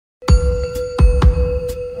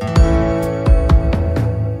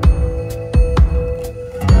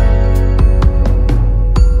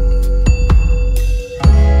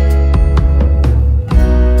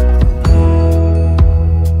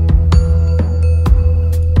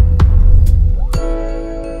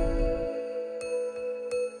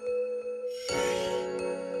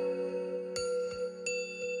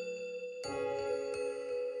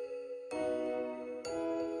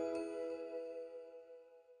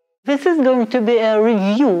This is going to be a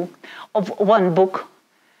review of one book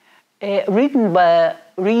written by a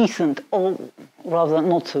recent, or rather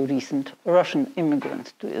not so recent, Russian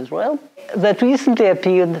immigrant to Israel that recently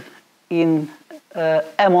appeared in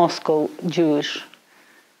a Moscow Jewish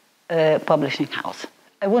publishing house.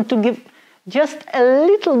 I want to give just a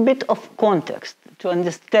little bit of context to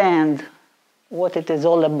understand what it is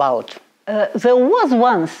all about. There was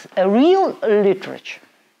once a real literature,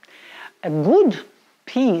 a good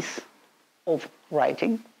piece of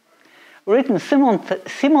writing, written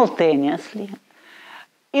simultaneously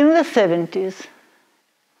in the 70s,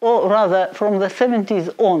 or rather from the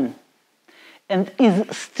 70s on, and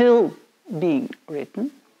is still being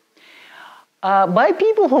written, by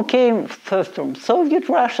people who came first from Soviet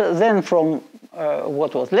Russia, then from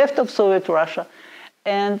what was left of Soviet Russia,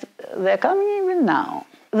 and they're coming even now.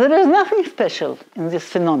 There is nothing special in this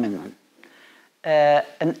phenomenon,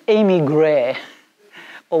 an émigré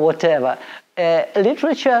or whatever,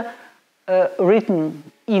 literature written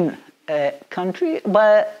in a country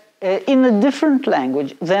but in a different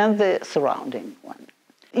language than the surrounding one.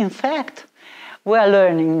 In fact, we are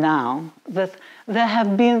learning now that there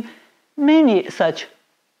have been many such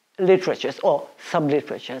literatures or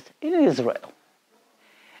sub-literatures in Israel,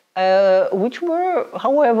 which were,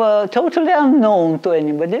 however, totally unknown to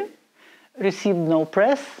anybody, received no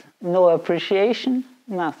press, no appreciation,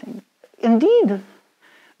 nothing. Indeed,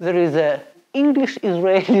 there is a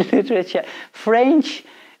English-Israeli literature, French,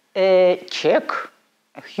 Czech,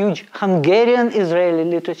 a huge Hungarian-Israeli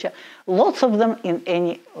literature, lots of them in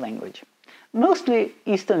any language, mostly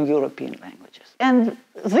Eastern European languages. And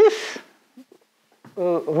this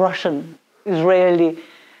Russian-Israeli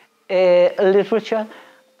literature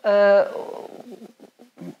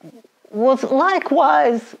was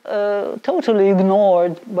likewise totally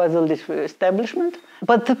ignored by the literary establishment,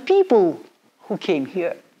 but the people who came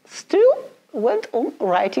here still went on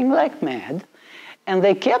writing like mad, and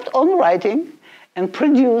they kept on writing and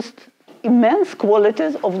produced immense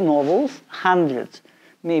quantities of novels, hundreds,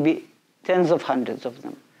 maybe tens of hundreds of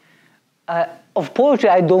them. Of poetry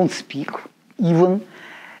I don't speak even,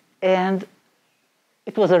 and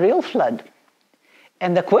it was a real flood.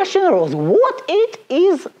 And the question was what it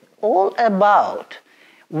is all about,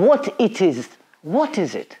 what it is, what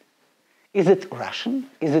is it? Is it Russian?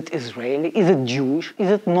 Is it Israeli? Is it Jewish? Is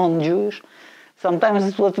it non-Jewish? Sometimes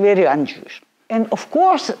it was very un-Jewish. And of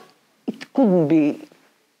course, it couldn't be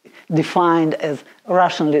defined as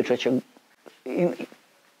Russian literature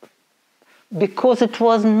because it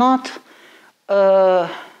was not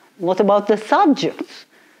about the subjects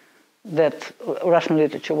that Russian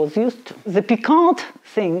literature was used to. The piquant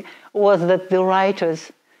thing was that the writers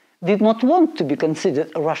did not want to be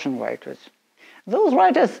considered Russian writers. Those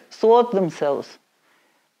writers thought themselves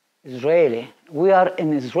Israeli. We are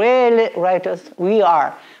an Israeli writers. We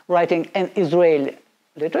are writing an Israeli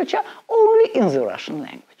literature only in the Russian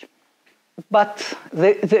language. But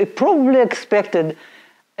they probably expected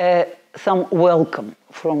some welcome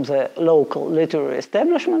from the local literary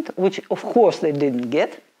establishment, which of course they didn't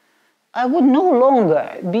get. I would no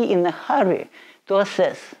longer be in a hurry to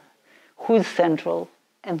assess who is central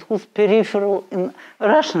and who's peripheral in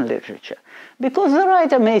Russian literature, because the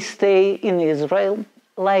writer may stay in Israel,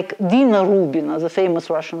 like Dina Rubina, the famous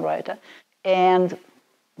Russian writer, and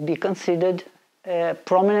be considered a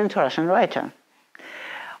prominent Russian writer.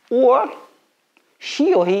 Or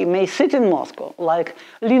she or he may sit in Moscow, like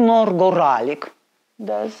Linor Goralik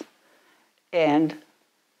does, and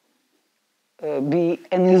be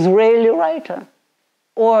an Israeli writer.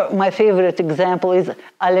 Or my favorite example is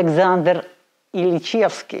Alexander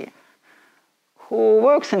Ilichevsky, who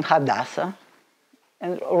works in Hadassah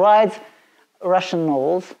and writes Russian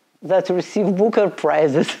novels that receive Booker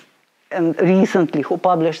Prizes, and recently who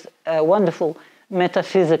published a wonderful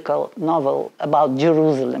metaphysical novel about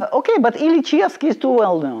Jerusalem. Okay, but Ilichevsky is too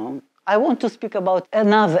well known. I want to speak about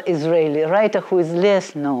another Israeli writer who is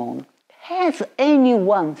less known. Has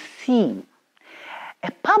anyone seen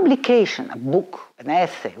a publication, a book, an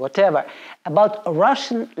essay, whatever, about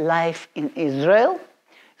Russian life in Israel,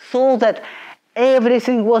 so that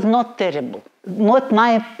everything was not terrible, not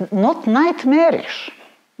nightmarish,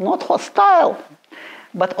 not hostile,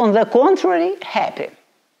 but on the contrary, happy?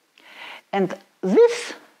 And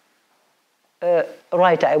this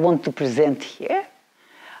writer I want to present here,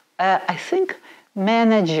 I think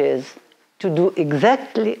manages to do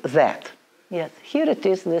exactly that. Yes, here it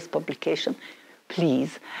is, this publication.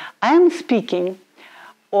 Please, I am speaking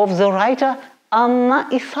of the writer Anna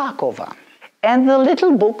Isakova and the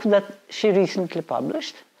little book that she recently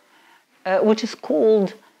published, which is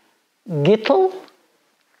called Gitl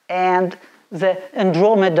and the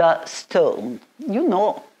Andromeda stone. You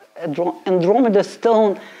know, Andromeda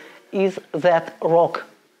stone is that rock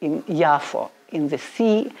in Jaffa, in the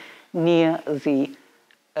sea near the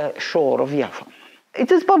shore of Jaffa.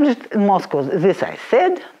 It is published in Moscow, this I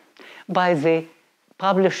said, by the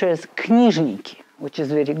publishers Knizhniki, which is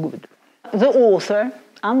very good. The author,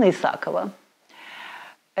 Anna Isakova,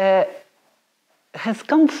 has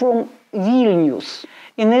come from Vilnius.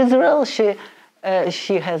 In Israel, she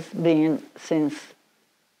has been since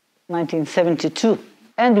 1972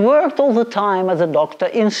 and worked all the time as a doctor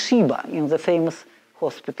in Sheba, in the famous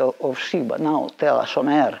hospital of Sheba, now Tel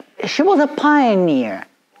HaShomer. She was a pioneer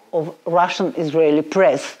of Russian-Israeli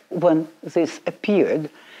press when this appeared,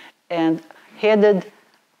 and headed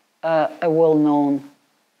a well-known,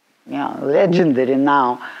 legendary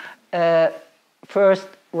now, first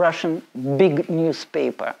Russian big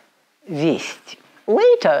newspaper, Vesti.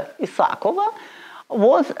 Later, Isakova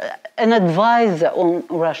was an advisor on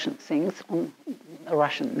Russian things, on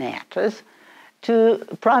Russian matters, to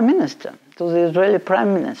Prime Minister, to the Israeli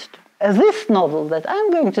Prime Minister. This novel that I'm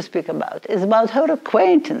going to speak about is about her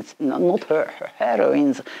acquaintance, not her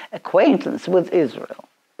heroine's acquaintance with Israel.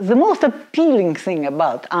 The most appealing thing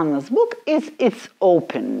about Anna's book is its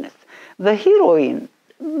openness. The heroine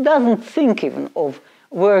doesn't think even of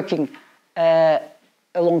working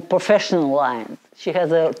along professional lines. She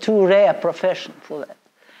has a too rare profession for that.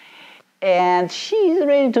 And she's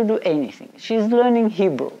ready to do anything. She's learning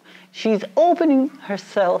Hebrew. She's opening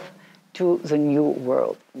herself to the new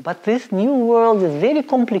world. But this new world is very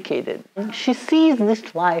complicated. She sees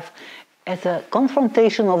this life as a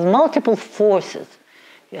confrontation of multiple forces.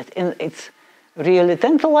 Yes, and it's really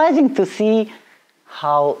tantalizing to see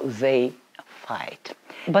how they fight.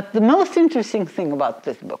 But the most interesting thing about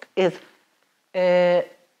this book is the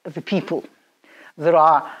people. There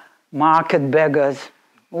are market beggars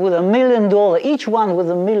with $1 million, each one with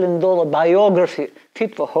 $1 million biography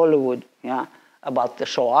fit for Hollywood, about the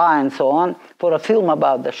Shoah and so on, for a film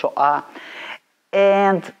about the Shoah.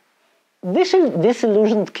 And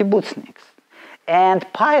disillusioned kibbutzniks, and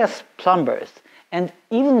pious plumbers, and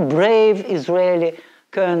even brave Israeli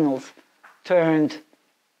colonels turned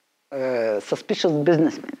suspicious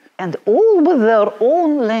businessmen, and all with their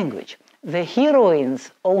own language. The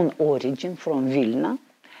heroine's own origin from Vilna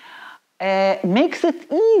makes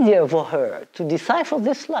it easier for her to decipher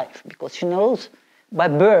this life, because she knows by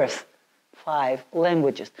birth 5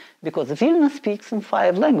 languages, because Vilna speaks in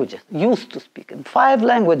 5 languages, used to speak in 5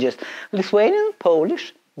 languages: Lithuanian,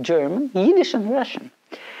 Polish, German, Yiddish, and Russian.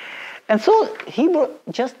 And so Hebrew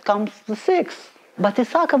just comes to 6. But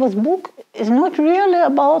Isakova's book is not really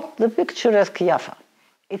about the picturesque Jaffa.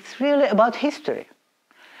 It's really about history,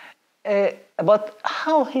 about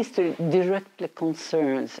how history directly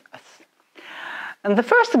concerns us. And the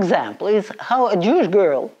first example is how a Jewish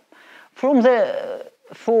girl from the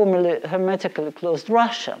formerly hermetically closed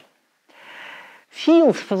Russia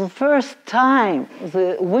feels for the first time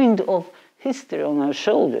the wind of history on her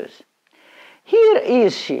shoulders. Here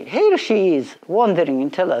she is wandering in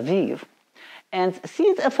Tel Aviv and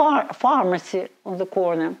sees a pharmacy on the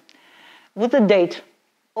corner with a date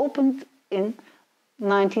opened in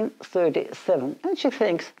 1937. And she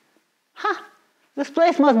thinks, this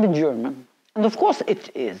place must be German. And of course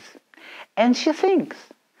it is. And she thinks,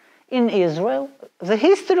 in Israel, the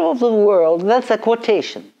history of the world, that's a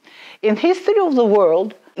quotation. In history of the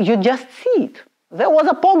world, you just see it. There was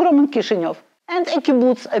a pogrom in Kishinev, and a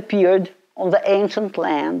kibbutz appeared on the ancient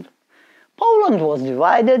land. Poland was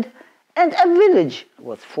divided, and a village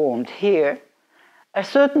was formed here. A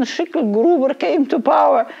certain Shikl Gruber came to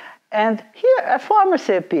power, and here a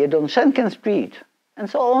pharmacy appeared on Schenken Street, and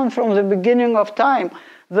so on from the beginning of time.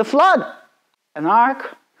 The flood, an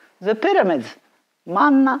ark, the pyramids,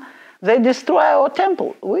 manna, they destroy our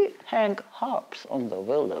temple. We hang harps on the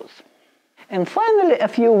windows. And finally, a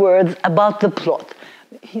few words about the plot.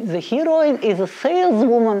 The heroine is a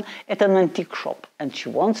saleswoman at an antique shop, and she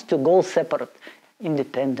wants to go separate,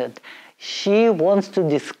 independent. She wants to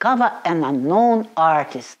discover an unknown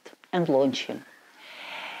artist and launch him.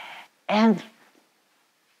 And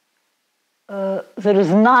there is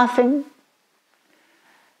nothing,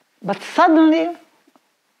 but suddenly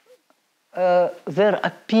there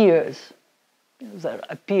appears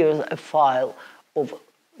a file of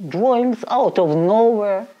drawings out of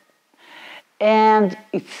nowhere, and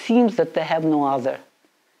it seems that they have no other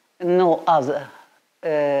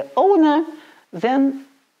owner than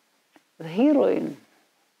the heroine.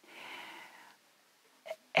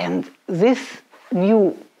 And this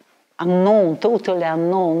new unknown, totally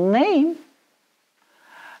unknown name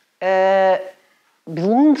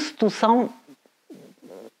belongs to some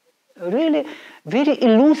really very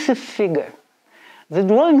elusive figure. The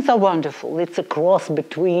drawings are wonderful. It's a cross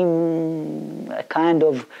between a kind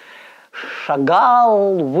of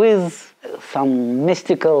Chagall with some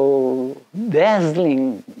mystical,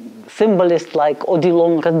 dazzling symbolist like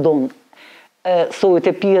Odilon Redon. So it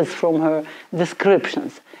appears from her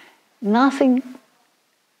descriptions. Nothing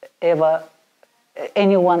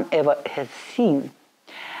anyone ever has seen.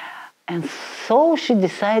 And so she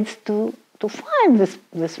decides to find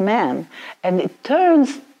this man, and it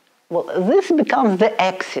turns, well, this becomes the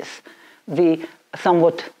axis, the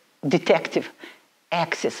somewhat detective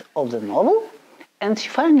axis of the novel, and she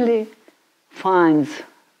finally finds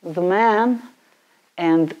the man,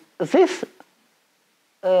 and this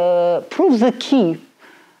proves the key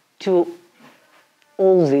to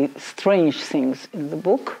all the strange things in the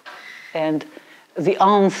book, and the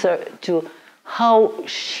answer to how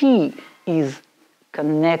she is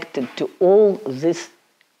connected to all this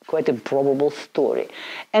quite improbable story.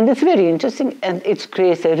 And it's very interesting, and it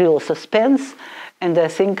creates a real suspense, and I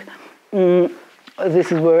think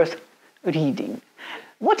this is worth reading.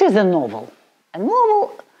 What is a novel? A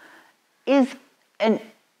novel is an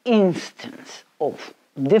instance of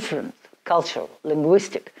different cultural,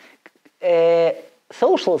 linguistic,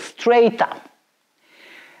 social strata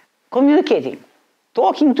communicating,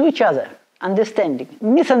 talking to each other, understanding,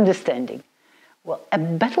 misunderstanding. Well, a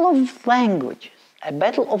battle of languages, a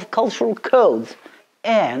battle of cultural codes,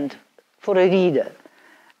 and for a reader,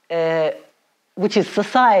 which is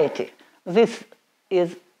society, this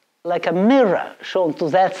is like a mirror shown to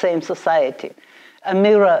that same society, a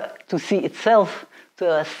mirror to see itself,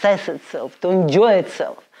 to assess itself, to enjoy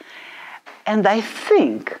itself. And I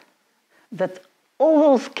think that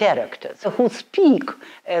all those characters who speak,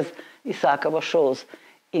 as Isakova shows,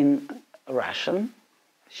 in Russian,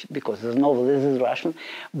 because the novel is Russian,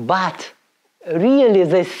 but really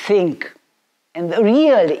they think, and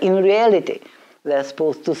really, in reality, they're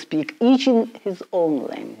supposed to speak each in his own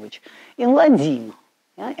language, in Ladino.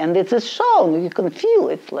 Yeah? And it is shown, you can feel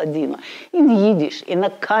it's Ladino, in Yiddish, in a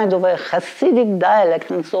kind of a Hasidic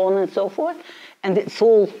dialect, and so on and so forth, and it's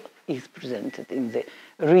all is presented in the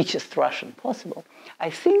richest Russian possible. I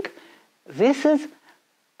think this is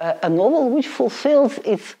a novel which fulfills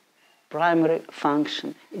its primary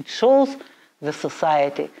function. It shows the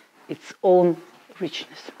society its own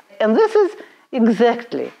richness. And this is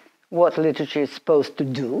exactly what literature is supposed to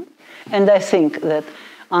do. And I think that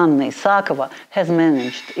Anna Isakova has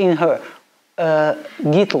managed in her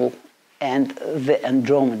Gitl and the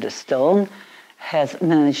Andromeda stone, has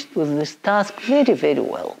managed with this task very, very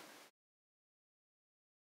well.